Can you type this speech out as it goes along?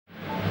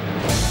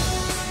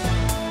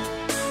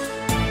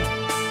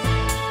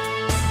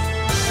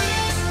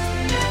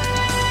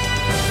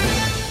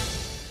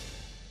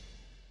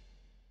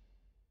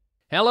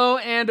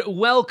and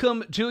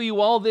welcome to you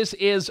all. This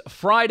is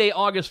Friday,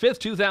 August 5th,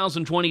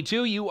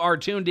 2022. You are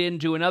tuned in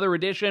to another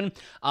edition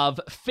of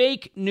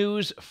Fake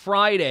News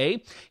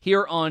Friday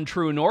here on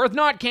True North.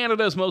 Not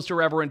Canada's most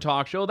irreverent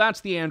talk show.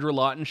 That's the Andrew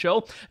Lawton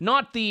Show.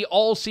 Not the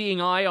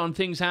all-seeing eye on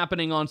things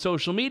happening on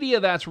social media.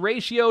 That's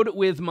ratioed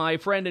with my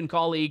friend and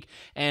colleague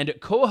and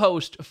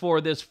co-host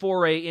for this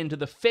foray into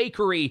the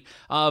fakery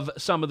of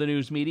some of the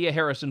news media,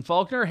 Harrison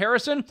Faulkner.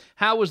 Harrison,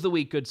 how was the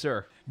week, good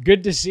sir?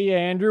 Good to see you,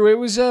 Andrew. It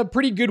was a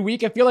pretty good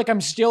week. I feel like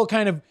I'm still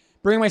kind of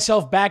bringing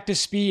myself back to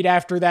speed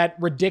after that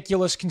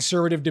ridiculous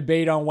conservative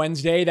debate on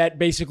Wednesday that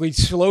basically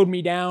slowed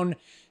me down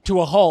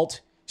to a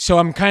halt. So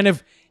I'm kind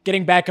of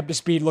getting back up to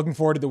speed, looking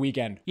forward to the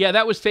weekend. Yeah,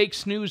 that was Fake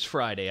Snooze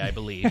Friday, I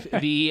believe.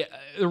 The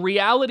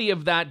reality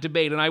of that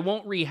debate, and I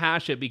won't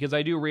rehash it because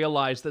I do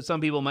realize that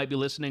some people might be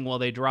listening while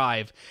they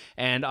drive,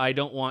 and I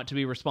don't want to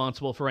be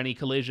responsible for any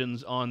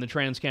collisions on the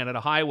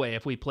Trans-Canada Highway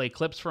if we play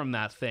clips from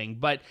that thing.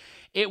 But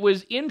it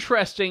was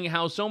interesting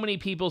how so many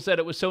people said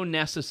it was so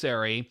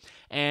necessary,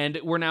 and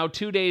we're now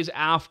 2 days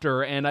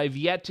after, and I've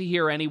yet to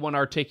hear anyone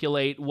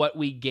articulate what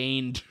we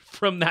gained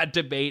from that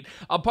debate,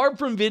 apart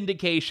from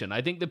vindication.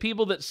 I think the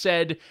people that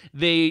said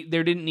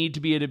there didn't need to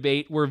be a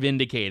debate were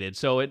vindicated,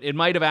 so it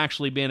might have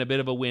actually been a bit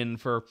of a win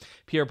for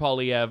Pierre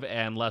Poilievre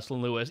and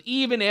Leslyn Lewis,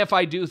 even if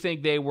I do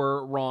think they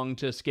were wrong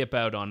to skip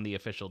out on the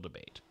official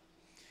debate.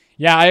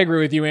 Yeah, I agree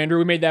with you, Andrew.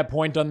 We made that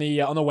point on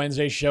the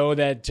Wednesday show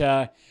that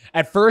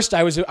at first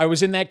I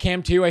was in that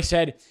camp too. I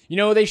said,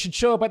 they should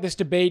show up at this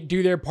debate,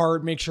 do their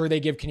part, make sure they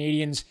give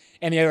Canadians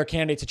and the other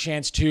candidates a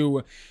chance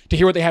to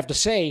hear what they have to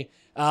say.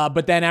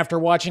 But then after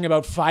watching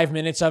about 5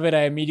 minutes of it,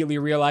 I immediately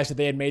realized that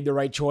they had made the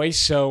right choice.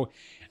 So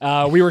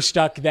we were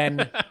stuck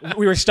then.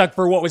 We were stuck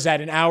for, what was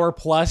that, an hour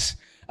plus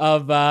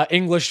of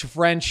English,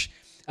 French,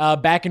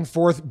 back and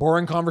forth,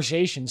 boring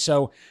conversation.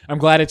 So I'm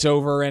glad it's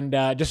over and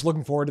just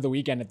looking forward to the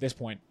weekend at this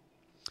point.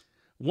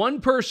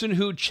 One person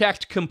who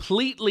checked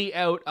completely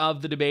out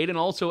of the debate and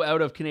also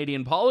out of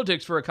Canadian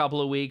politics for a couple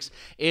of weeks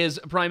is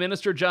Prime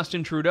Minister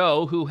Justin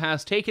Trudeau, who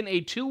has taken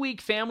a 2-week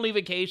family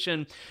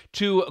vacation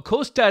to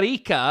Costa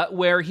Rica,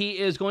 where he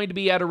is going to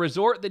be at a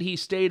resort that he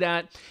stayed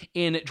at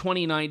in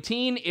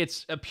 2019.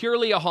 It's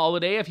purely a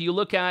holiday. If you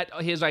look at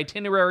his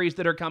itineraries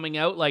that are coming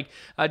out, like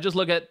just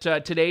look at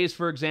today's,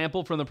 for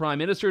example, from the Prime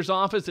Minister's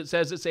office, it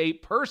says it's a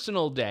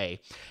personal day.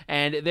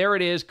 And there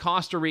it is,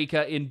 Costa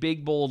Rica in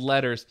big, bold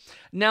letters.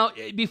 Now,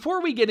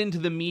 before we get into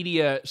the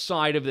media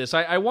side of this,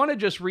 I want to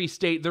just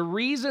restate the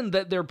reason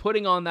that they're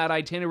putting on that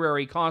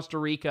itinerary, Costa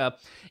Rica,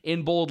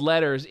 in bold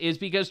letters is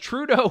because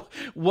Trudeau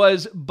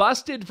was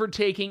busted for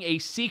taking a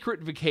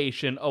secret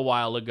vacation a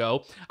while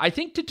ago, I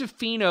think to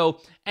Tofino,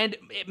 and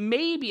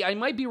maybe, I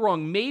might be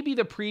wrong, maybe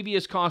the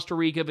previous Costa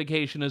Rica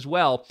vacation as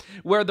well,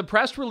 where the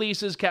press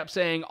releases kept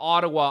saying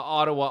Ottawa,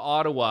 Ottawa,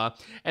 Ottawa,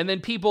 and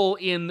then people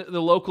in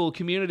the local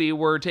community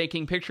were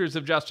taking pictures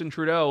of Justin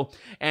Trudeau,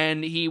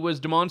 and he was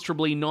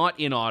demonstrably not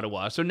in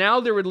Ottawa. So now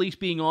they're at least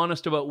being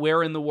honest about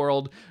where in the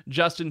world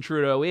Justin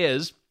Trudeau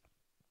is.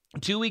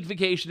 2-week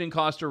vacation in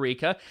Costa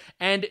Rica,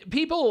 and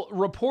people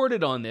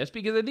reported on this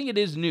because I think it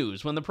is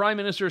news. When the Prime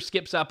Minister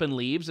skips up and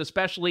leaves,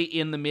 especially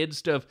in the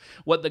midst of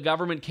what the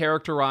government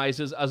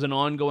characterizes as an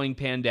ongoing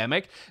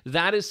pandemic,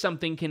 that is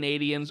something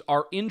Canadians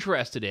are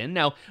interested in.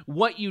 Now,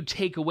 what you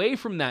take away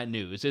from that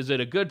news, is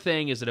it a good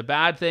thing, is it a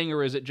bad thing,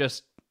 or is it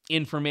just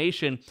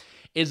information,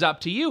 is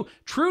up to you.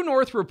 True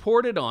North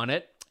reported on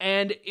it,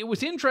 and it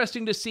was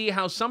interesting to see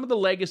how some of the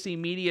legacy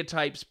media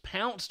types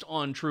pounced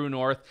on True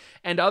North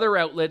and other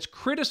outlets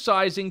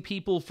criticizing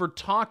people for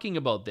talking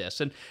about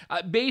this. And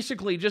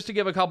basically, just to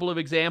give a couple of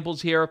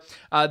examples here,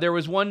 there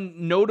was one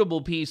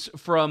notable piece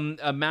from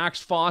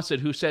Max Fawcett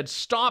who said,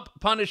 "Stop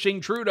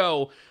punishing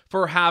Trudeau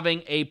for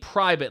having a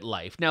private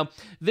life." Now,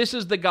 this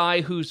is the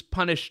guy who's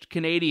punished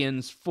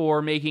Canadians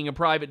for making a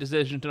private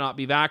decision to not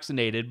be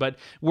vaccinated, but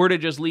we're to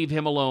just leave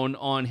him alone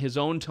on his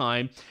own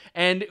time.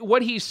 And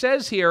what he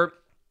says here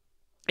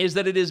is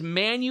that it is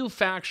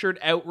manufactured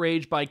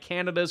outrage by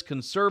Canada's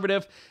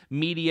conservative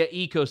media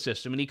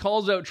ecosystem. And he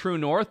calls out True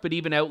North, but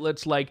even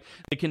outlets like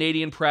the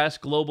Canadian Press,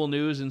 Global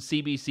News, and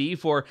CBC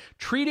for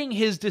treating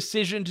his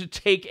decision to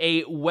take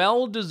a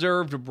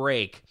well-deserved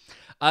break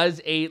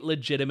as a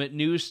legitimate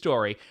news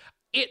story.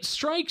 It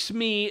strikes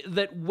me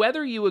that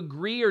whether you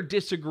agree or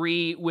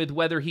disagree with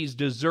whether he's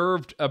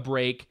deserved a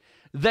break,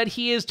 that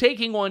he is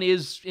taking one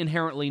is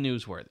inherently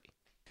newsworthy.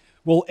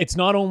 Well, it's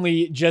not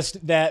only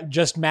just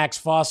Max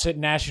Fawcett,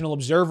 National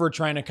Observer,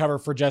 trying to cover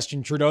for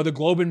Justin Trudeau. The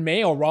Globe and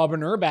Mail, Robin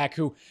Urbach,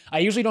 who I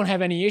usually don't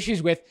have any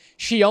issues with,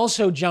 she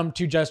also jumped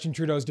to Justin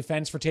Trudeau's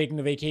defense for taking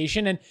the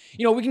vacation. And,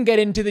 we can get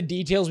into the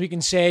details. We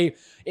can say,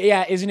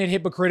 yeah, isn't it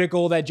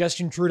hypocritical that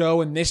Justin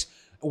Trudeau and this,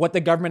 what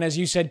the government, as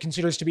you said,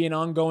 considers to be an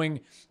ongoing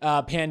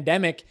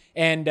pandemic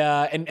and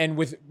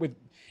with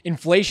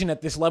inflation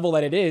at this level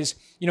that it is,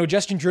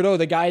 Justin Trudeau,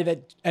 the guy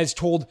that has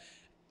told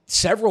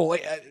several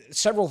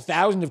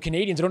thousand of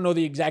Canadians, I don't know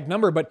the exact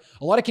number, but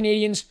a lot of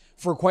Canadians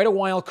for quite a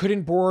while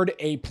couldn't board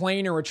a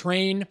plane or a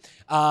train.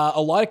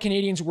 A lot of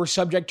Canadians were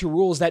subject to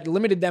rules that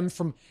limited them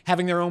from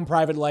having their own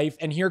private life.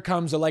 And here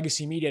comes the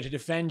legacy media to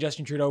defend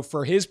Justin Trudeau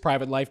for his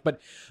private life. But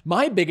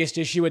my biggest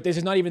issue with this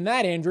is not even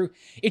that, Andrew.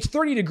 It's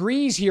 30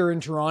 degrees here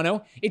in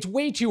Toronto. It's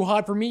way too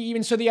hot for me,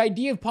 even so the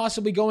idea of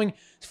possibly going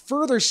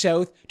further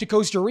south to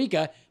Costa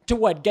Rica to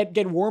what,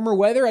 get warmer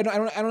weather? I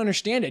don't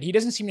understand it. He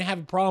doesn't seem to have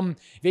a problem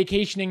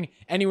vacationing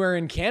anywhere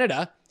in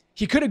Canada.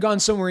 He could have gone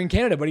somewhere in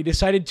Canada, but he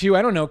decided to,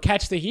 I don't know,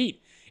 catch the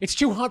heat. It's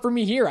too hot for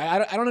me here. I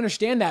don't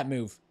understand that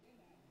move.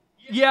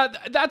 Yeah,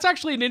 that's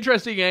actually an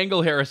interesting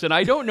angle, Harrison.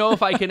 I don't know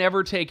if I can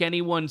ever take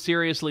anyone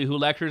seriously who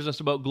lectures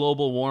us about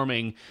global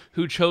warming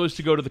who chose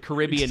to go to the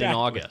Caribbean in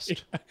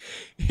August.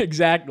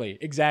 Exactly.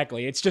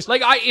 It's just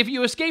like if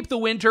you escape the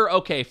winter,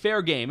 okay,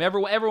 fair game.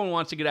 Everyone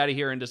wants to get out of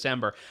here in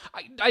December.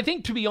 I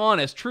think, to be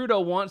honest,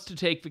 Trudeau wants to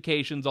take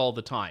vacations all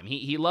the time.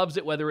 He loves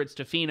it, whether it's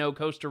Tofino,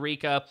 Costa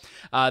Rica,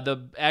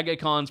 the Aga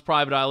Khan's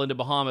private island of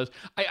Bahamas.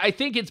 I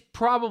think it's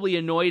probably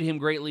annoyed him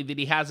greatly that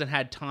he hasn't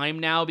had time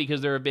now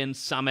because there have been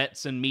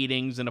summits and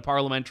meetings and a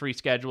parliamentary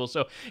schedule.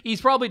 So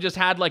he's probably just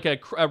had like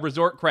a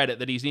resort credit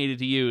that he's needed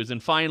to use.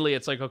 And finally,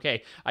 it's like,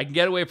 okay, I can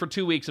get away for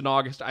 2 weeks in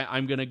August.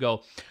 I'm going to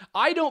go.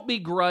 I don't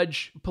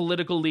begrudge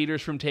political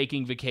leaders from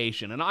taking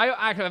vacation. And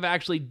I have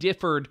actually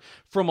differed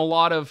from a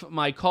lot of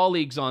my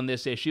colleagues on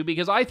this issue,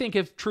 because I think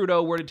if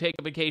Trudeau were to take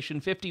a vacation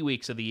 50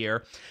 weeks of the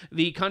year,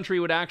 the country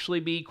would actually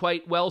be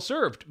quite well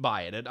served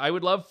by it. And I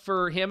would love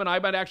for him, and I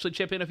might actually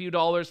chip in a few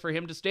dollars for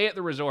him to stay at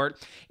the resort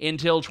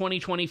until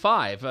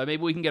 2025. Maybe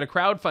we can get a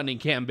crowdfunding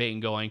campaign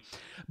going.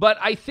 But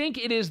I think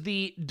it is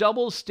the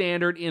double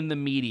standard in the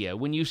media.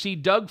 When you see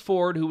Doug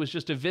Ford, who was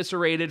just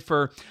eviscerated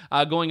for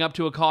going up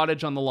to a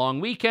cottage on the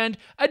long weekend,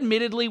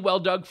 admittedly,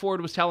 Doug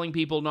Ford was telling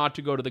people not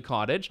to go to the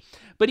cottage.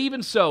 But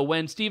even so,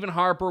 when Stephen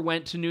Harper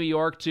went to New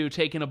York to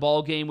take in a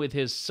ball game with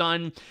his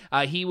son,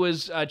 he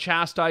was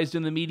chastised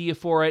in the media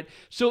for it.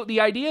 So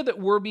the idea that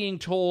we're being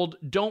told,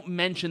 don't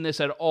mention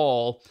this at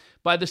all,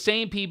 by the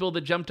same people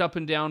that jumped up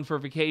and down for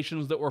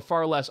vacations that were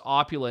far less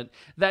opulent,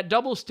 that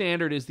double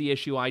standard is the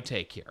issue I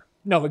take here.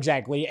 No,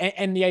 exactly.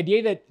 And the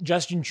idea that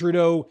Justin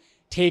Trudeau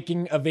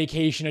taking a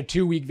vacation, a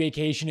 2-week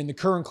vacation in the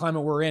current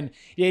climate we're in,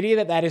 the idea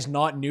that that is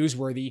not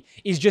newsworthy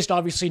is just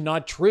obviously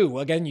not true.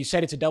 Again, you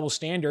said it's a double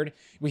standard.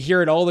 We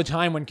hear it all the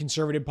time when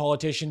conservative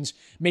politicians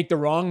make the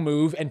wrong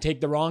move and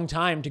take the wrong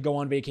time to go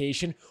on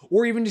vacation,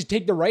 or even just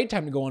take the right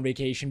time to go on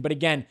vacation. But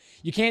again,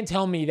 you can't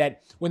tell me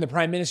that when the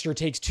Prime Minister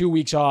takes 2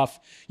 weeks off,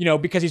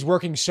 because he's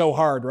working so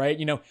hard, right?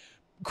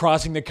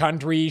 Crossing the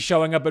country,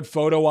 showing up at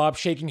photo ops,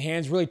 shaking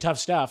hands, really tough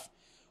stuff.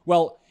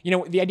 Well,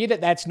 the idea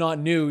that that's not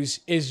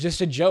news is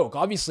just a joke.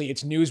 Obviously,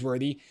 it's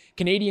newsworthy.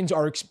 Canadians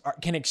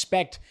can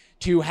expect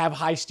to have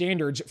high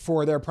standards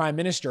for their prime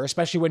minister,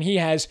 especially when he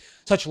has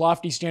such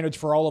lofty standards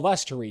for all of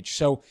us to reach.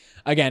 So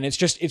again,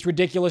 it's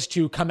ridiculous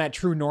to come at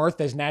True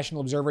North as National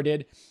Observer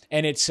did.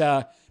 And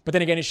but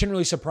then again, it shouldn't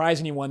really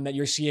surprise anyone that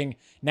you're seeing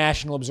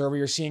National Observer,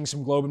 you're seeing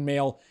some Globe and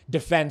Mail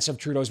defense of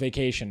Trudeau's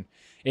vacation.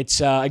 It's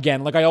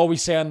again, like I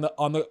always say on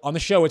the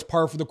show, it's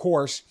par for the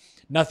course.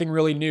 Nothing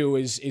really new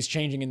is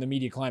changing in the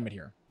media climate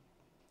here.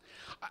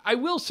 I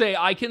will say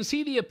I can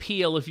see the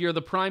appeal if you're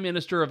the prime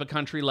minister of a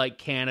country like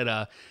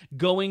Canada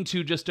going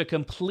to just a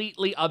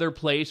completely other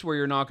place where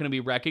you're not going to be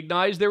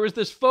recognized. There was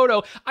this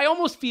photo. I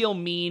almost feel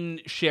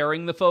mean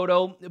sharing the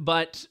photo,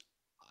 but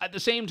at the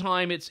same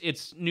time, it's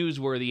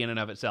newsworthy in and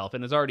of itself,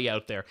 and it's already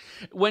out there.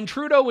 When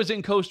Trudeau was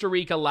in Costa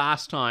Rica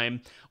last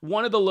time,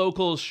 one of the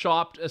locals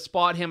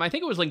spot him. I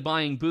think it was like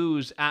buying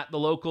booze at the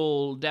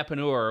local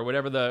dépanneur, or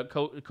whatever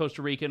the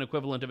Costa Rican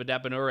equivalent of a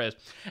dépanneur is.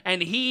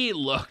 And he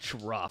looked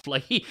rough.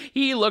 Like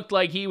he looked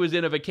like he was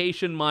in a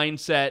vacation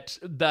mindset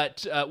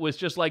that was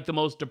just like the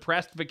most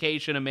depressed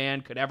vacation a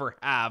man could ever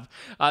have.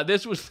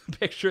 This was the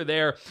picture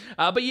there.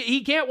 But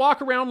he can't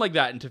walk around like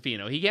that in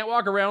Tofino. He can't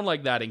walk around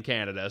like that in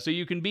Canada. So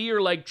you can be your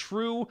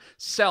true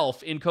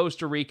self in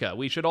Costa Rica.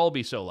 We should all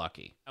be so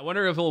lucky. I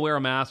wonder if he'll wear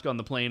a mask on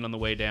the plane on the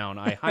way down.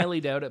 I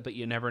highly doubt it, but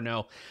you never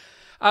know.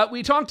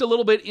 We talked a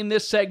little bit in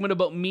this segment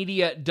about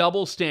media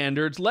double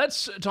standards.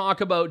 Let's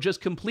talk about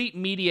just complete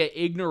media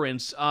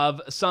ignorance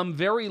of some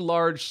very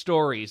large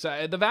stories.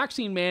 The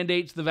vaccine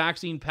mandates, the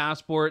vaccine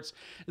passports,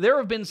 there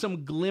have been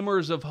some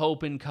glimmers of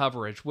hope in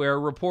coverage where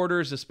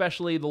reporters,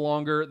 especially the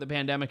longer the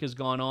pandemic has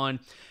gone on,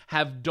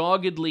 have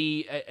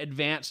doggedly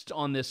advanced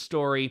on this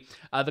story.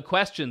 The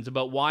questions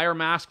about why are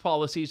mask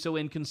policies so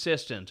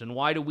inconsistent and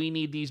why do we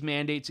need these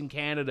mandates in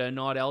Canada and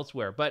not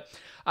elsewhere. But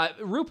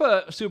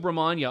Rupa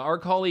Subramanya, our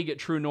colleague at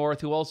True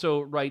North, who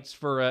also writes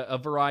for a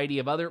variety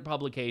of other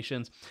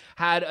publications,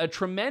 had a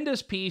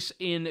tremendous piece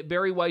in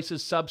Barry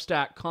Weiss's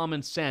Substack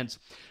Common Sense,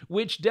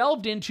 which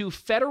delved into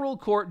federal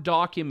court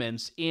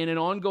documents in an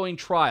ongoing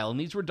trial. And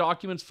these were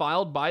documents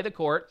filed by the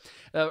court,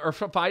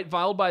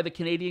 filed by the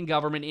Canadian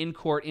government in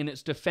court in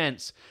its defense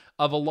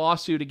of a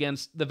lawsuit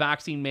against the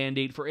vaccine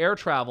mandate for air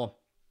travel.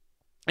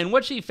 And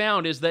what she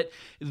found is that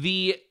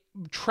the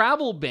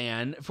travel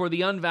ban for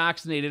the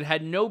unvaccinated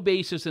had no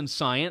basis in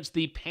science.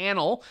 The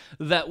panel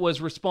that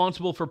was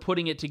responsible for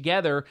putting it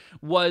together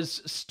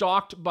was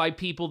stocked by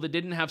people that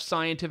didn't have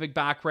scientific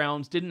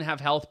backgrounds, didn't have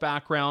health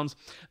backgrounds.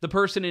 The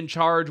person in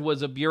charge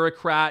was a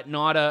bureaucrat,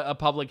 not a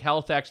public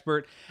health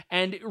expert.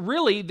 And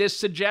really, this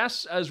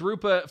suggests, as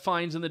Rupa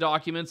finds in the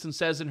documents and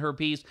says in her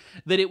piece,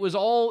 that it was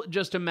all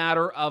just a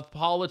matter of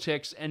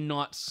politics and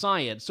not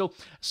science. So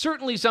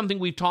certainly something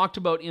we've talked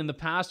about in the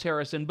past,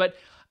 Harrison, but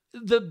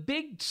the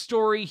big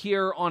story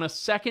here on a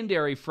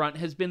secondary front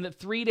has been that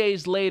 3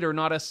 days later,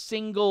 not a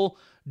single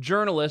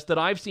journalist that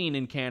I've seen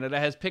in Canada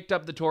has picked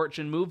up the torch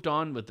and moved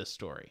on with this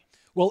story.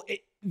 Well,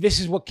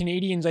 this is what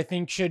Canadians, I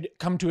think, should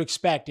come to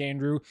expect,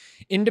 Andrew.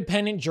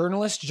 Independent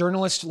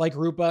journalists like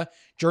Rupa,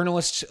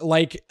 journalists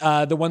like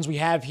the ones we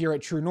have here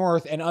at True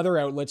North and other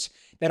outlets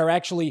that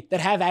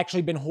have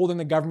actually been holding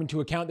the government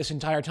to account this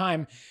entire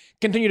time,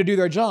 continue to do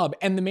their job.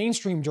 And the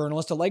mainstream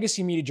journalists, the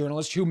legacy media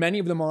journalists, who many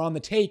of them are on the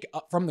take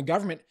from the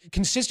government,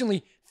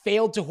 consistently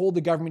failed to hold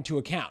the government to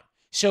account.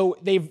 So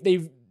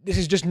this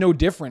is just no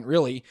different,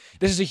 really.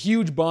 This is a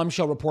huge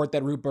bombshell report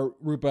that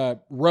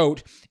Rupa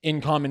wrote in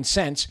Common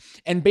Sense,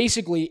 and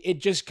basically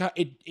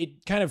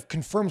it kind of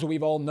confirms what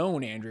we've all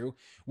known, Andrew,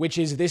 which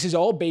is this is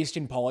all based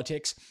in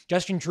politics.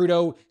 Justin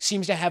Trudeau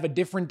seems to have a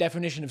different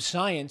definition of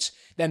science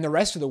than the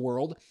rest of the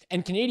world,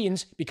 and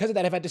Canadians, because of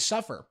that, have had to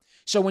suffer.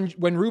 So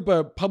when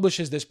Rupa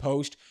publishes this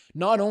post,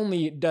 not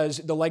only does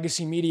the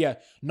legacy media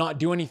not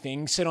do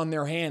anything, sit on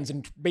their hands,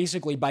 and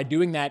basically by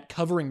doing that,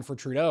 covering for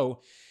Trudeau,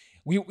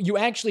 you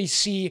actually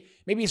see,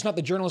 maybe it's not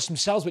the journalists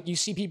themselves, but you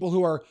see people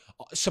who are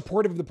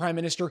supportive of the Prime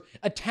Minister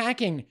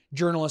attacking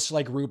journalists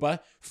like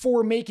Rupa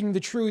for making the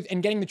truth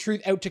and getting the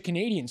truth out to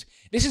Canadians.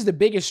 This is the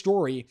biggest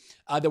story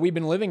that we've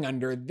been living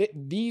under.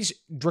 These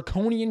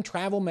draconian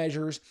travel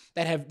measures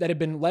that have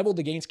been leveled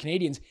against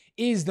Canadians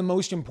is the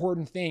most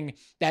important thing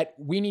that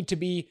we need to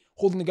be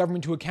holding the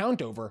government to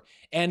account over.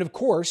 And of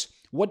course,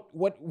 what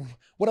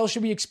else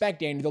should we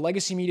expect, Andy? The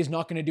legacy media is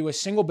not going to do a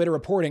single bit of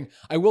reporting.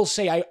 I will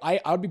say I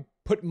would be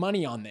put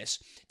money on this,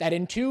 that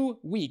in 2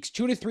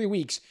 to 3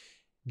 weeks,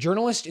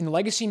 journalists in the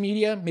legacy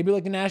media, maybe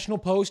like the National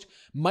Post,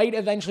 might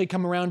eventually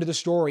come around to the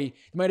story.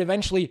 They might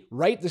eventually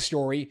write the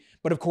story,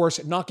 but of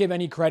course, not give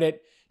any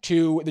credit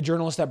to the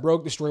journalist that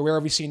broke the story. Where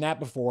have we seen that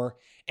before?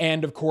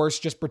 And of course,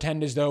 just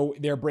pretend as though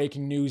they're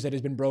breaking news that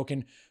has been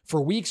broken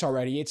for weeks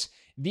already. It's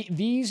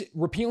these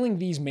repealing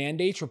these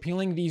mandates,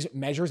 repealing these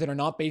measures that are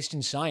not based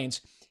in science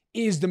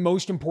is the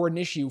most important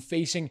issue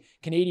facing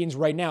Canadians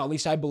right now. At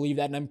least I believe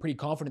that, and I'm pretty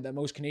confident that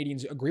most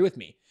Canadians agree with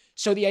me.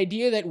 So the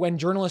idea that when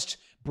journalists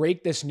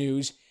break this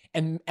news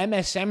and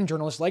MSM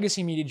journalists,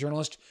 legacy media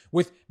journalists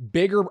with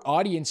bigger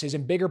audiences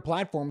and bigger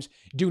platforms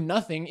do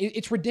nothing,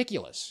 it's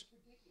ridiculous.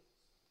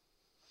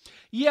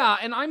 Yeah,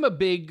 and I'm a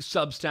big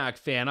Substack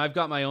fan. I've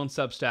got my own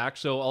Substack,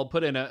 so I'll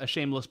put in a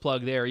shameless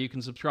plug there. You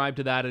can subscribe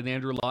to that at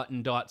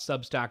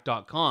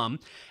andrewlawton.substack.com.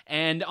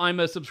 And I'm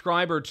a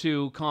subscriber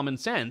to Common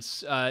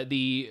Sense,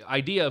 the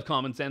idea of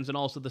Common Sense, and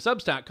also the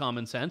Substack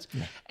Common Sense.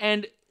 Yeah.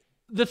 And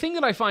the thing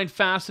that I find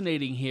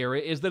fascinating here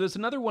is that it's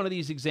another one of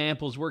these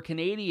examples where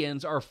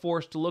Canadians are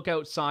forced to look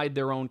outside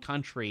their own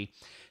country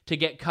to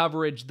get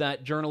coverage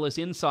that journalists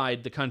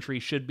inside the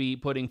country should be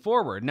putting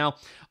forward. Now,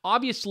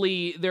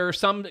 obviously, there are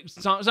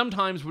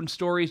sometimes when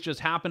stories just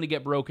happen to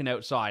get broken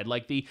outside,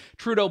 like the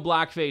Trudeau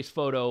blackface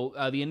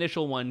photo. The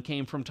initial one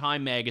came from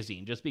Time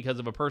magazine, just because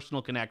of a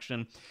personal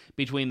connection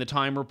between the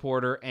Time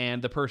reporter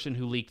and the person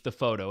who leaked the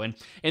photo. And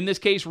in this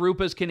case,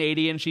 Rupa's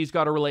Canadian. She's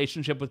got a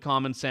relationship with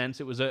Common Sense.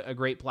 It was a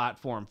great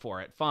platform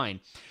for it. Fine.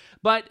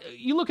 But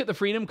you look at the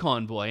Freedom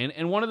Convoy,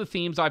 and one of the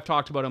themes I've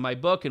talked about in my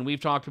book, and we've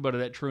talked about it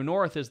at True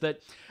North, is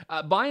that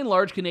by and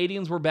large,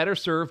 Canadians were better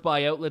served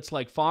by outlets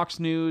like Fox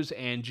News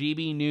and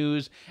GB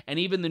News, and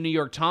even the New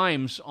York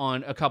Times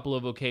on a couple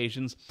of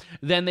occasions,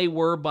 than they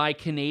were by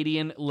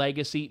Canadian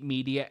legacy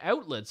media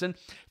outlets. And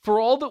for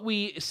all that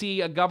we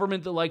see a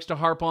government that likes to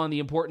harp on the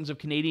importance of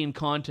Canadian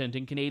content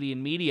and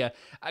Canadian media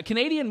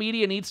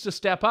needs to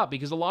step up,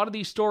 because a lot of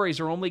these stories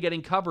are only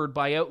getting covered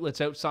by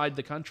outlets outside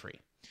the country.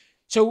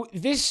 So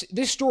this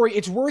story,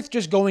 it's worth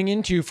just going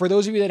into for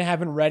those of you that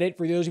haven't read it,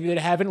 for those of you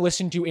that haven't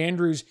listened to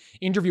Andrew's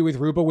interview with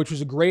Rupa, which was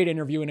a great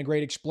interview and a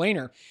great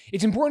explainer.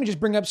 It's important to just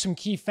bring up some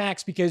key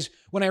facts, because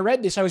when I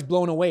read this, I was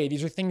blown away.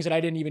 These are things that I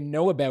didn't even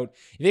know about.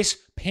 This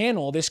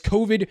panel, this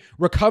COVID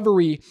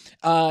recovery,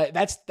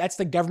 that's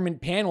the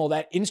government panel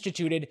that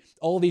instituted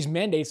all these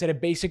mandates that have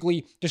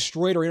basically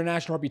destroyed our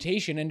international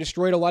reputation and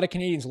destroyed a lot of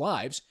Canadians'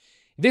 lives.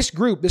 This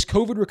group, this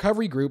COVID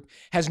recovery group,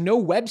 has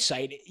no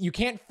website. You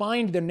can't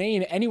find their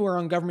name anywhere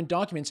on government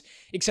documents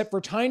except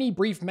for tiny,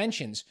 brief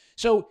mentions.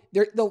 So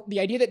the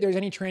idea that there's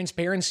any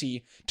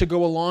transparency to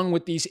go along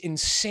with these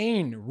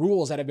insane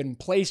rules that have been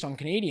placed on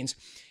Canadians,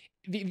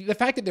 the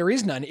fact that there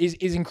is none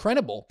is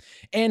incredible.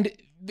 And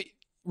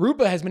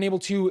Rupa has been able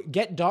to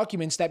get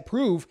documents that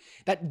prove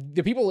that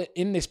the people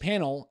in this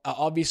panel,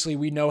 obviously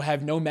we know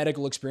have no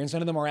medical experience,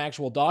 none of them are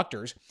actual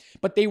doctors,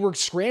 but they were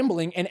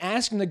scrambling and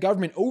asking the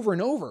government over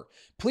and over,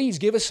 please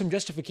give us some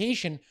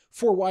justification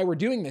for why we're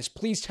doing this.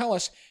 Please tell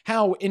us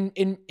how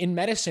in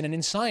medicine and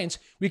in science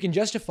we can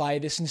justify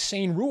this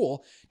insane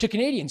rule to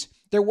Canadians.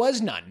 There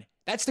was none.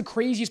 That's the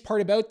craziest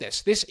part about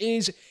this. This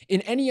is,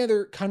 in any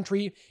other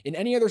country, in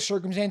any other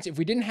circumstance, if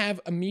we didn't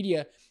have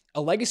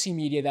a legacy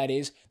media that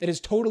is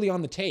totally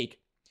on the take,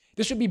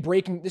 this would be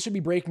breaking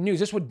news.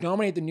 This would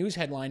dominate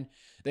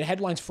the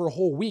headlines for a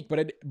whole week,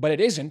 but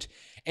it isn't.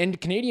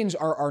 And Canadians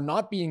are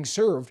not being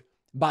served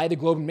by the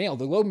Globe and Mail.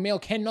 The Globe and Mail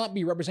cannot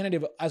be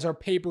representative as our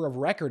paper of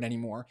record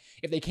anymore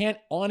if they can't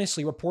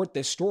honestly report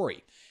this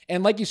story.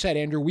 And like you said,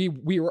 Andrew,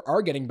 we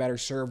are getting better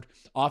served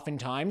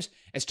oftentimes,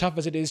 as tough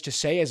as it is to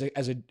say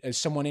as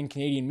someone in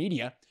Canadian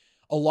media.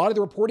 A lot of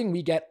the reporting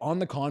we get on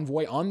the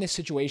convoy, on this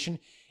situation,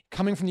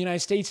 coming from the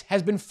United States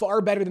has been far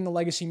better than the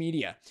legacy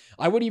media.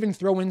 I would even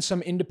throw in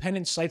some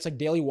independent sites like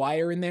Daily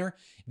Wire in there.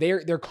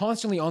 They're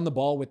constantly on the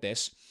ball with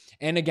this.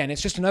 And again,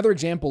 it's just another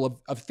example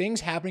of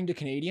things happening to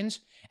Canadians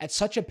at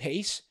such a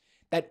pace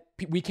that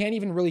we can't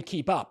even really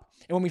keep up.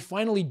 And when we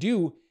finally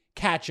do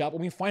catch up,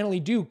 when we finally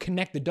do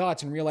connect the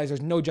dots and realize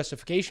there's no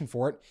justification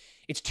for it,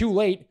 it's too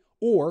late,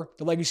 or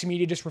the legacy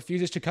media just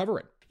refuses to cover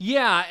it.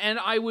 Yeah, and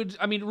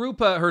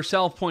Rupa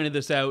herself pointed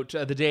this out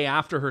the day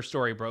after her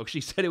story broke.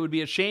 She said it would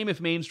be a shame if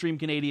mainstream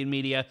Canadian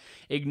media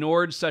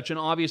ignored such an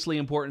obviously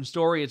important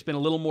story. It's been a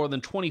little more than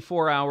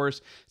 24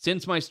 hours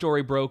since my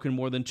story broke and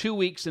more than 2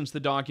 weeks since the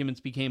documents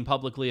became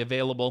publicly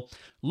available.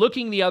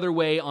 Looking the other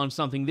way on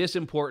something this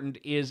important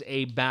is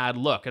a bad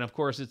look. And of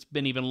course, it's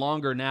been even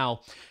longer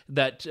now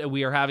that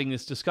we are having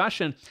this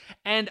discussion.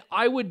 And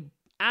I would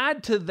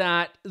add to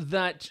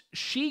that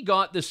she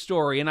got the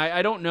story, and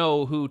I don't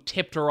know who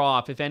tipped her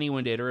off, if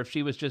anyone did, or if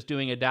she was just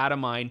doing a data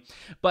mine.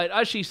 But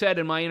as she said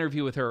in my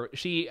interview with her,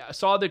 she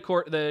saw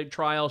the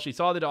trial, she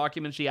saw the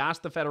documents, she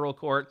asked the federal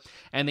court,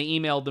 and they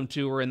emailed them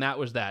to her, and that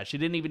was that. She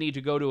didn't even need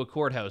to go to a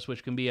courthouse,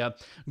 which can be a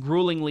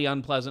gruelingly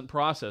unpleasant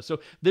process. So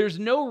there's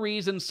no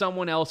reason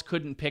someone else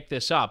couldn't pick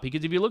this up,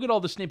 because if you look at all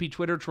the snippy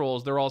Twitter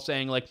trolls, they're all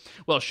saying like,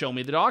 well, show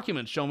me the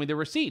documents, show me the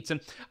receipts.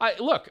 And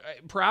look,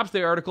 perhaps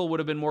the article would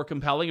have been more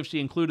compelling if she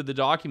included the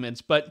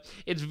documents, but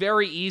it's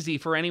very easy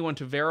for anyone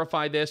to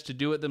verify this, to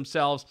do it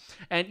themselves.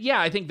 And yeah,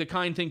 I think the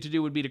kind thing to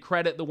do would be to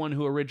credit the one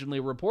who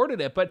originally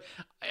reported it. But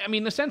I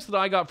mean, the sense that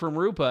I got from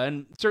Rupa,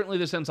 and certainly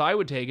the sense I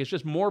would take, is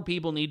just more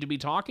people need to be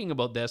talking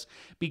about this,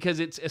 because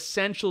it's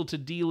essential to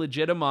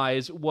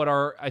delegitimize what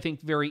are, I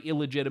think, very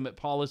illegitimate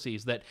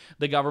policies that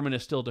the government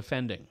is still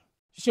defending.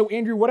 So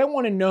Andrew, what I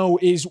want to know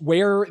is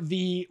where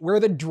the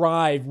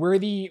drive, where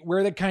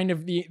the kind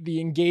of the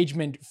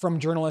engagement from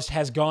journalists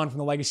has gone from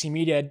the legacy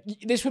media.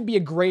 This would be a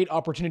great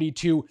opportunity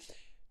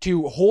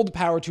to hold the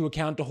power to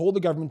account, to hold the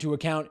government to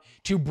account,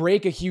 to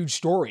break a huge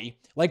story.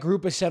 Like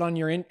Rupa said in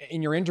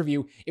your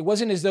interview, it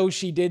wasn't as though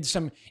she did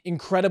some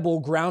incredible,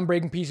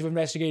 groundbreaking piece of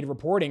investigative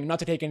reporting, not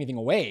to take anything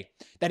away,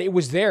 that it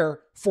was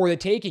there for the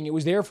taking. It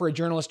was there for a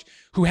journalist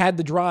who had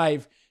the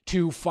drive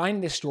to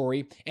find this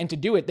story and to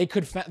do it. They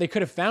could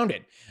have found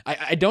it.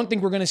 I don't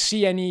think we're going to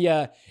see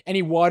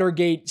any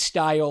Watergate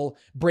style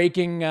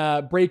breaking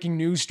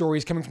news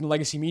stories coming from the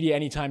legacy media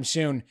anytime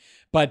soon.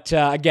 But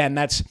again,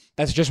 that's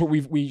just what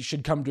we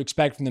should come to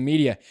expect from the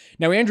media.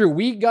 Now, Andrew,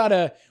 we got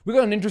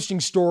an interesting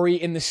story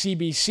in the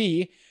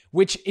CBC,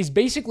 which is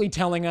basically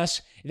telling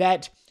us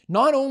that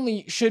not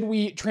only should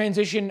we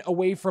transition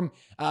away from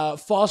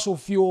fossil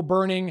fuel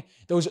burning,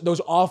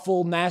 those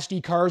awful, nasty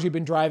cars we've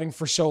been driving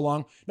for so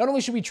long, not only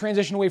should we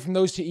transition away from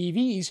those to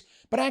EVs,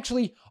 but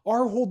actually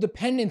our whole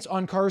dependence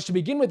on cars to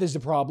begin with is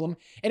the problem.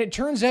 And it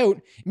turns out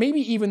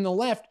maybe even the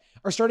left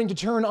are starting to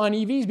turn on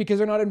EVs because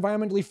they're not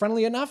environmentally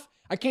friendly enough.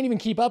 I can't even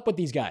keep up with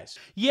these guys.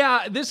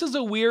 Yeah, this is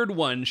a weird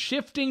one.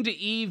 Shifting to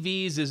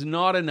EVs is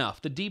not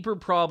enough. The deeper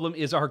problem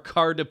is our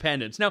car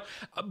dependence. Now,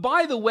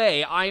 by the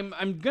way, I'm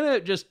going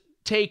to just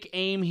take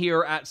aim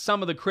here at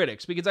some of the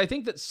critics, because I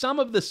think that some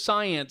of the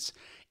science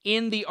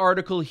in the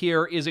article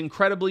here is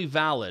incredibly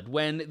valid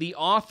when the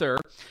author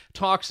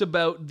talks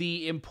about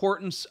the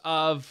importance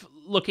of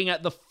looking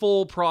at the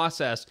full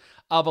process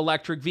of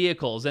electric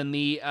vehicles and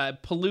the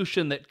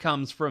pollution that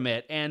comes from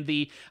it and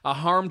the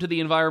harm to the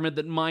environment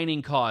that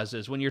mining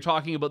causes when you're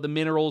talking about the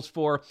minerals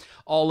for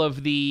all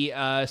of the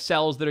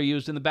cells that are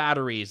used in the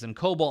batteries and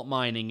cobalt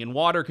mining and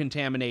water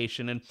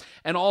contamination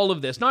and all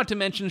of this, not to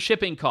mention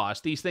shipping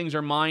costs. These things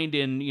are mined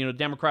in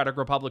Democratic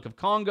Republic of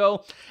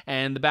Congo,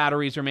 and the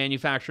batteries are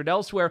manufactured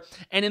elsewhere.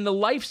 And in the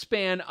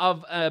lifespan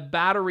of a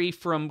battery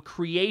from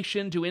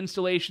creation to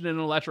installation in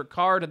an electric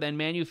car to then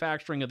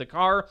manufacturing of the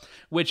car,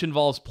 which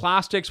involves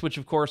plastics,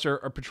 which of course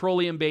are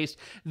petroleum-based,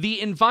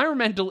 the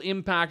environmental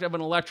impact of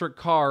an electric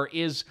car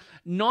is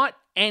not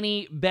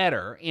any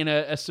better in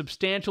a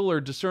substantial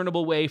or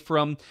discernible way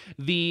from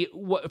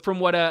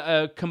what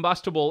a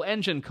combustible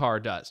engine car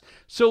does.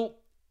 So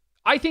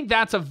I think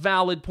that's a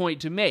valid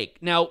point to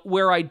make. Now,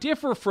 where I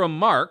differ from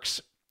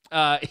Marx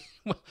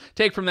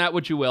take from that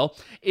what you will,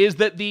 is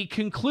that the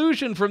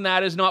conclusion from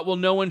that is not, well,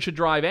 no one should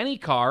drive any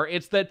car.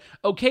 It's that,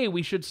 okay,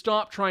 we should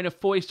stop trying to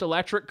foist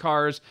electric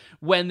cars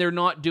when they're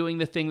not doing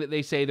the thing that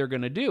they say they're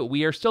going to do.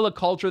 We are still a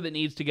culture that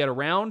needs to get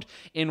around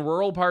in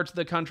rural parts of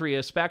the country,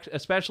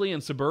 especially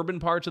in suburban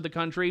parts of the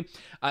country.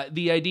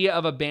 The idea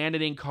of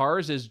abandoning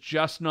cars is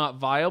just not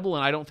viable,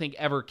 and I don't think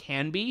ever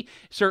can be.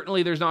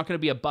 Certainly, there's not going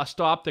to be a bus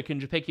stop that can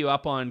just pick you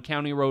up on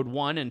County Road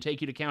 1 and take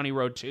you to County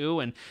Road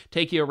 2 and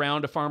take you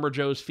around to Farmer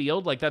Joe's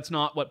field. Like, that's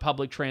not what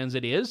public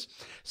transit is.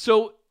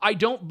 So I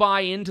don't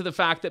buy into the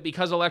fact that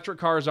because electric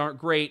cars aren't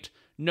great,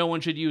 no one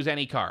should use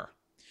any car.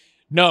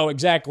 No,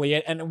 exactly.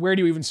 And where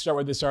do you even start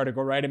with this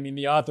article, right? I mean,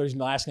 the author's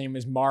last name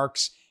is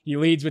Marks. He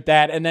leads with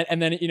that. And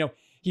then,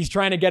 he's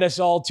trying to get us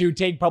all to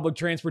take public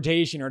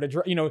transportation or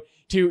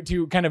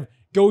to kind of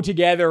go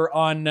together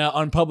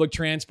on public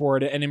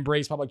transport and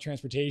embrace public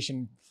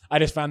transportation. I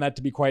just found that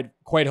to be quite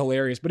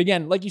hilarious. But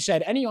again, like you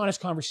said, any honest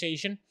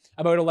conversation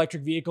about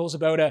electric vehicles,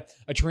 about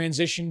a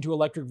transition to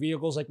electric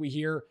vehicles like we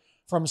hear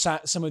from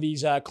some of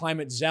these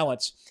climate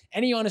zealots,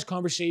 any honest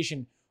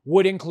conversation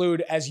would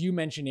include, as you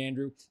mentioned,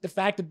 Andrew, the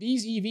fact that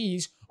these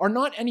EVs are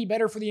not any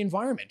better for the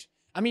environment.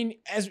 I mean,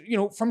 as you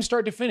know, from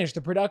start to finish,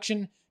 the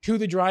production to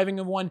the driving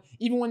of one,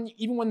 even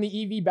when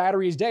the EV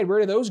battery is dead,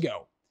 where do those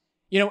go?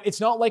 It's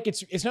not like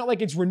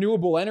it's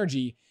renewable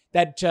energy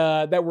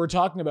that we're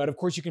talking about. Of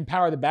course, you can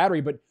power the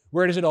battery, but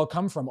where does it all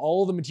come from?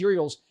 All the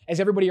materials, as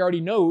everybody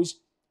already knows,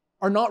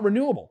 are not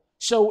renewable.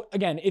 So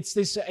again, it's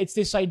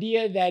this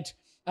idea that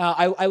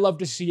I love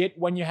to see it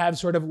when you have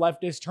sort of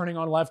leftists turning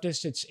on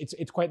leftists.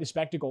 It's quite the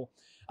spectacle.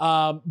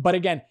 But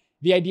again,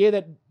 the idea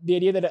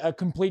that a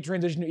complete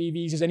transition to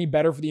EVs is any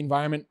better for the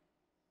environment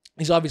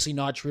is obviously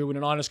not true. And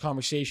an honest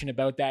conversation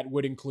about that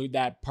would include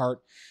that part.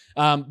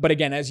 But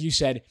again, as you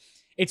said,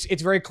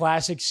 it's very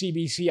classic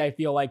CBC. I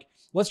feel like,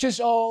 let's just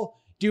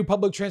all do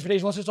public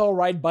transportation. Let's just all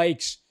ride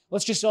bikes.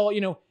 Let's just all,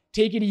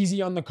 take it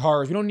easy on the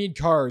cars. We don't need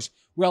cars.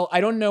 Well,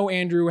 I don't know,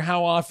 Andrew,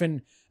 how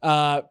often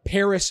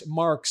Paris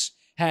Marks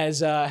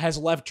has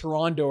left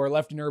Toronto or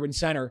left an urban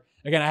center.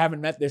 Again, I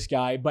haven't met this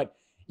guy, but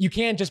you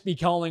can't just be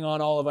calling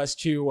on all of us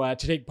to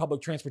take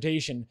public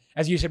transportation.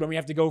 As you said, when we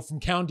have to go from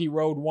County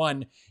Road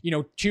 1,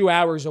 2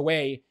 hours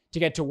away to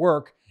get to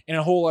work in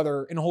a whole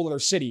other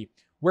city.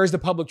 Where's the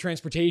public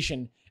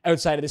transportation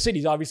outside of the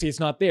cities? Obviously, it's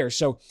not there.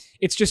 So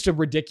it's just a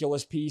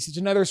ridiculous piece. It's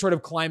another sort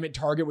of climate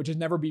target, which has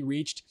never be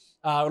reached.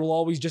 It'll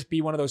always just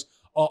be one of those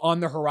on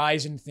the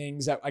horizon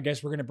things that I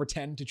guess we're going to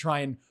pretend to try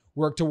and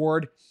work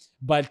toward.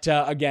 But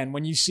again,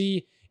 when you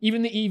see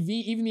even the EV,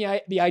 even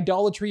the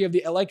idolatry of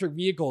the electric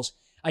vehicles,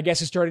 I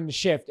guess is starting to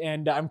shift.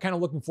 And I'm kind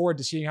of looking forward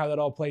to seeing how that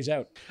all plays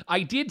out.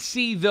 I did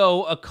see,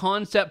 though, a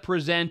concept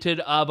presented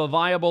of a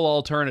viable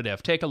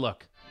alternative. Take a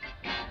look.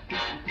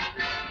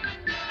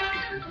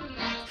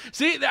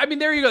 See, I mean,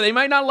 there you go. They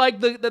might not like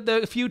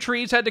the few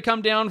trees had to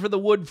come down for the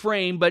wood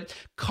frame, but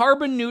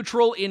carbon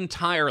neutral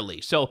entirely.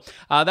 So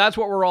that's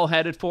what we're all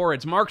headed for.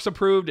 It's Marx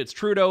approved. It's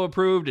Trudeau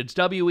approved. It's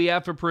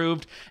WEF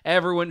approved.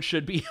 Everyone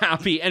should be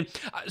happy. And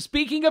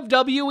speaking of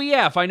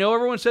WEF, I know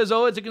everyone says,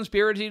 oh, it's a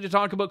conspiracy to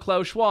talk about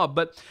Klaus Schwab,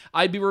 but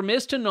I'd be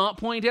remiss to not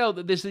point out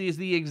that this is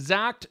the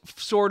exact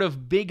sort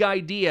of big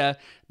idea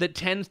that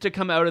tends to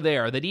come out of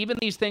there, that even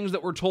these things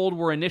that we're told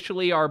were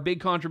initially our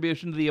big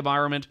contribution to the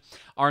environment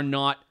are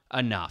not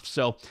enough.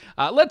 So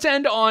let's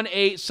end on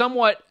a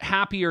somewhat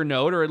happier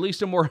note, or at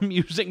least a more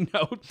amusing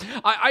note.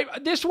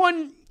 This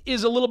one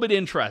is a little bit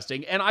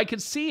interesting, and I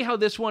could see how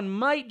this one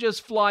might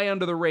just fly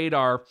under the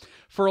radar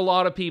for a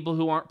lot of people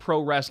who aren't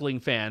pro wrestling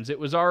fans. It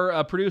was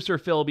our producer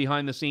Phil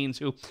behind the scenes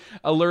who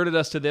alerted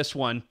us to this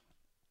one.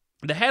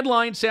 The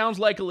headline sounds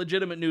like a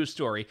legitimate news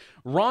story.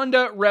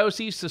 Ronda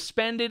Rousey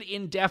suspended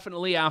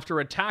indefinitely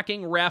after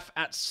attacking ref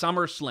at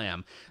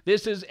SummerSlam.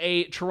 This is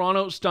a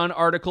Toronto Sun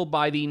article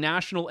by the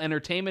national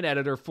entertainment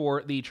editor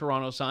for the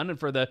Toronto Sun and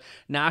for the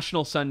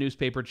National Sun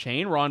newspaper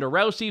chain. Ronda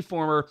Rousey,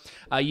 former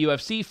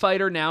UFC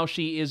fighter, now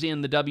she is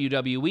in the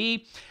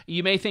WWE.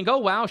 You may think, oh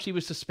wow, she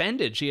was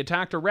suspended. She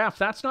attacked a ref.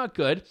 That's not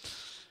good.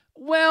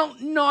 Well,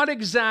 not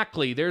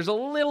exactly. There's a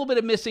little bit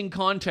of missing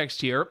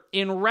context here.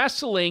 In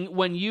wrestling,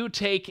 when you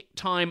take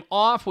time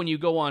off, when you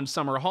go on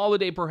summer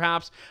holiday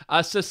perhaps,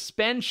 a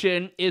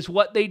suspension is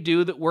what they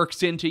do that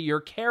works into your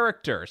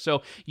character.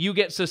 So you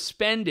get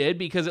suspended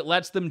because it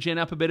lets them gin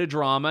up a bit of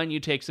drama and you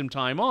take some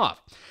time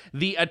off.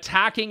 The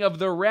attacking of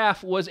the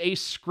ref was a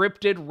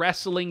scripted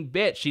wrestling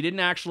bit. She didn't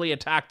actually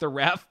attack the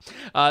ref.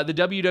 The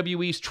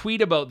WWE's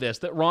tweet about this,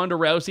 that Ronda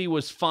Rousey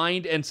was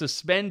fined and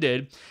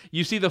suspended.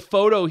 You see the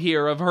photo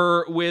here of her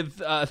with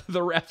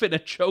the ref in a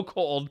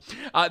chokehold.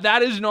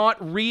 That is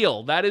not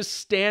real. That is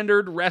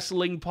standard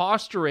wrestling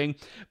posturing.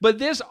 But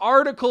this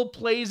article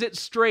plays it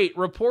straight,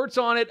 reports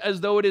on it as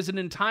though it is an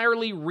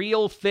entirely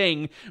real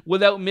thing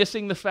without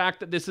missing the fact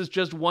that this is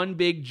just one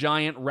big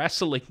giant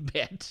wrestling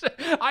bit.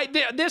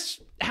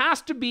 This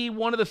has to be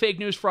one of the Fake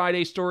News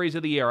Friday stories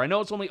of the year. I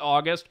know it's only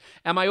August.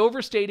 Am I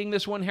overstating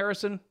this one,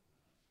 Harrison?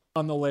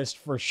 on the list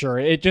for sure.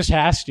 It just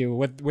has to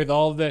with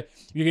all the,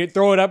 you can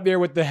throw it up there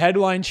with the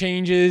headline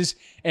changes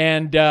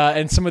and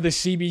some of the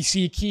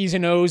CBC keys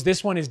and O's.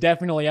 This one is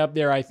definitely up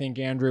there, I think,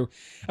 Andrew.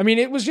 I mean,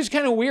 it was just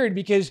kind of weird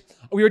because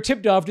we were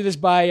tipped off to this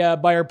by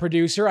our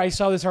producer. I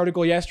saw this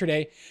article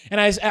yesterday, and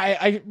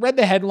I read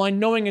the headline,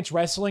 knowing it's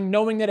wrestling,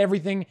 knowing that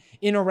everything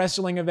in a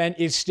wrestling event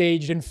is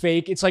staged and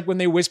fake. It's like when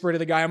they whisper to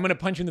the guy, "I'm going to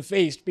punch you in the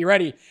face. Be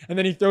ready," and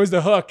then he throws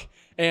the hook.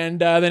 And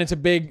then it's a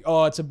big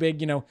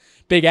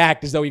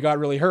act as though he got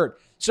really hurt.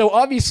 So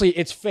obviously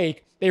it's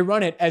fake. They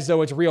run it as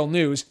though it's real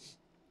news.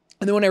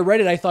 And then when I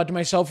read it, I thought to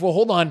myself, well,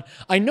 hold on.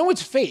 I know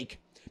it's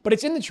fake, but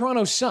it's in the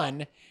Toronto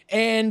Sun.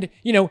 And,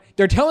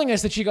 they're telling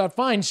us that she got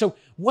fined. So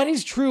what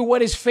is true?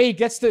 What is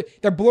fake?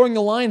 They're blurring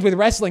the lines with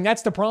wrestling.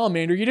 That's the problem,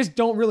 Andrew. You just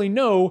don't really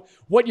know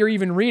what you're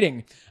even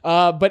reading.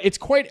 But it's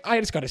I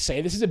just got to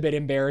say, this is a bit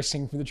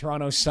embarrassing for the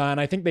Toronto Sun.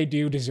 I think they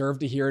do deserve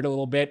to hear it a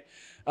little bit.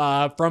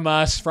 From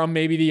us, from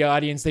maybe the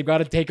audience. They've got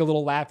to take a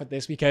little laugh at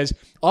this because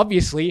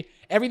obviously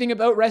everything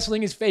about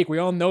wrestling is fake. We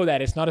all know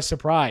that. It's not a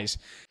surprise.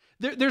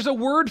 There's a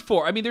word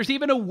for, there's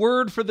even a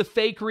word for the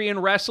fakery in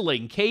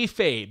wrestling,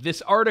 kayfabe.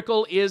 This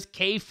article is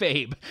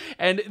kayfabe,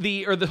 and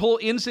the whole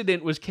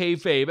incident was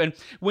kayfabe. And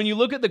when you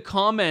look at the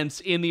comments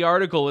in the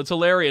article, it's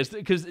hilarious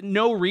because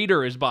no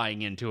reader is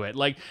buying into it.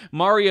 Like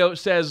Mario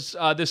says,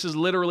 this is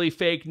literally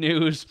fake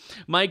news.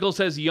 Michael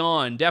says,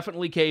 yawn,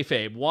 definitely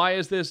kayfabe. Why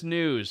is this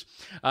news?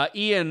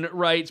 Ian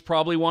writes,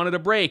 probably wanted a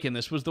break, and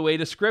this was the way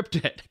to script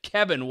it.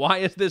 Kevin, why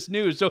is this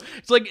news? So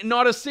it's like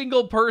not a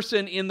single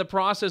person in the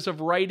process of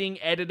writing,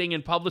 editing,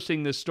 and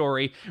publishing this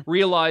story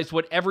realized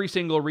what every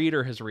single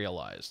reader has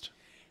realized.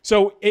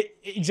 So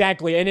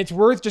exactly, and it's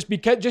worth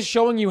just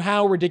showing you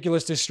how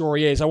ridiculous this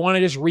story is. I want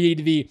to just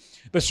read the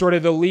sort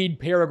of the lead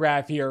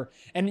paragraph here,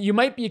 and you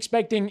might be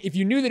expecting, if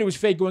you knew that it was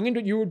fake going into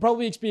it, you would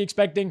probably be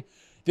expecting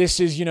this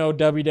is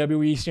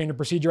WWE standard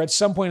procedure at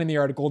some point in the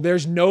article.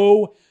 There's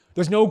no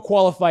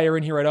qualifier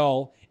in here at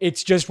all.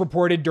 It's just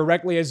reported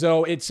directly as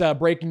though it's a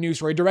breaking news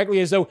story, directly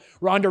as though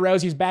Ronda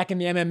Rousey's back in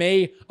the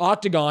MMA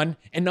octagon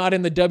and not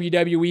in the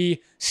WWE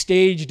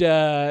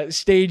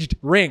staged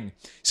ring.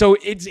 So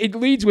it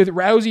leads with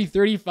Rousey,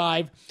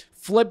 35,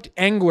 flipped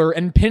Engler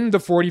and pinned the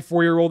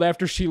 44-year-old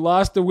after she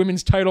lost the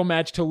women's title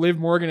match to Liv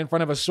Morgan in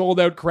front of a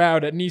sold-out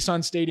crowd at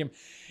Nissan Stadium.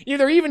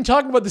 They're even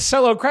talking about the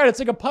sellout crowd. It's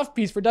like a puff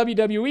piece for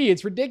WWE.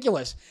 It's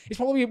ridiculous. It's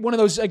probably one of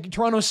those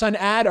Toronto Sun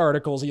ad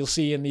articles you'll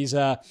see in these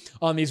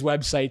on these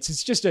websites.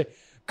 It's just a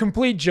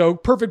complete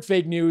joke, perfect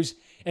fake news,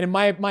 and in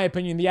my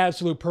opinion, the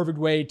absolute perfect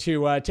way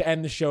to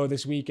end the show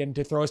this week and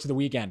to throw us to the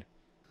weekend.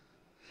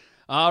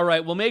 All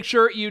right, well, make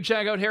sure you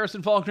check out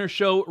Harrison Faulkner's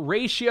show,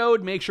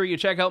 Ratioed. Make sure you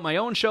check out my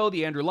own show,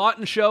 The Andrew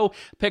Lawton Show.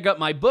 Pick up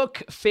my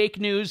book, Fake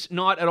News,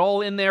 Not at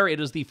All in There. It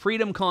is the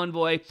Freedom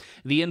Convoy,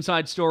 the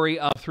inside story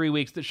of 3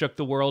 weeks that shook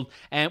the world.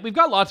 And we've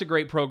got lots of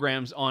great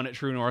programs on at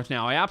True North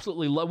now. I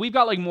absolutely love, we've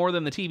got like more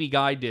than the TV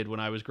Guide did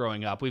when I was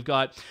growing up. We've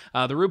got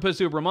the Rupa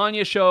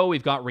Subramanya Show.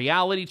 We've got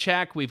Reality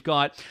Check. We've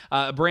got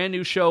a brand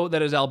new show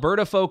that is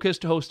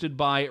Alberta-focused, hosted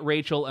by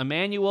Rachel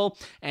Emanuel,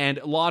 and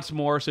lots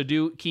more. So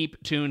do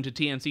keep tuned to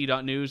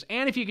TNC.news.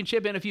 And if you can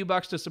chip in a few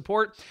bucks to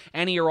support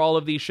any or all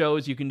of these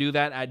shows, you can do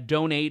that at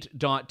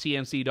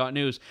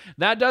donate.tnc.news.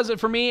 That does it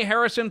for me.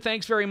 Harrison,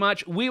 thanks very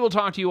much. We will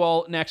talk to you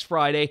all next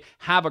Friday.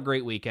 Have a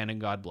great weekend,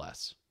 and God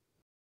bless.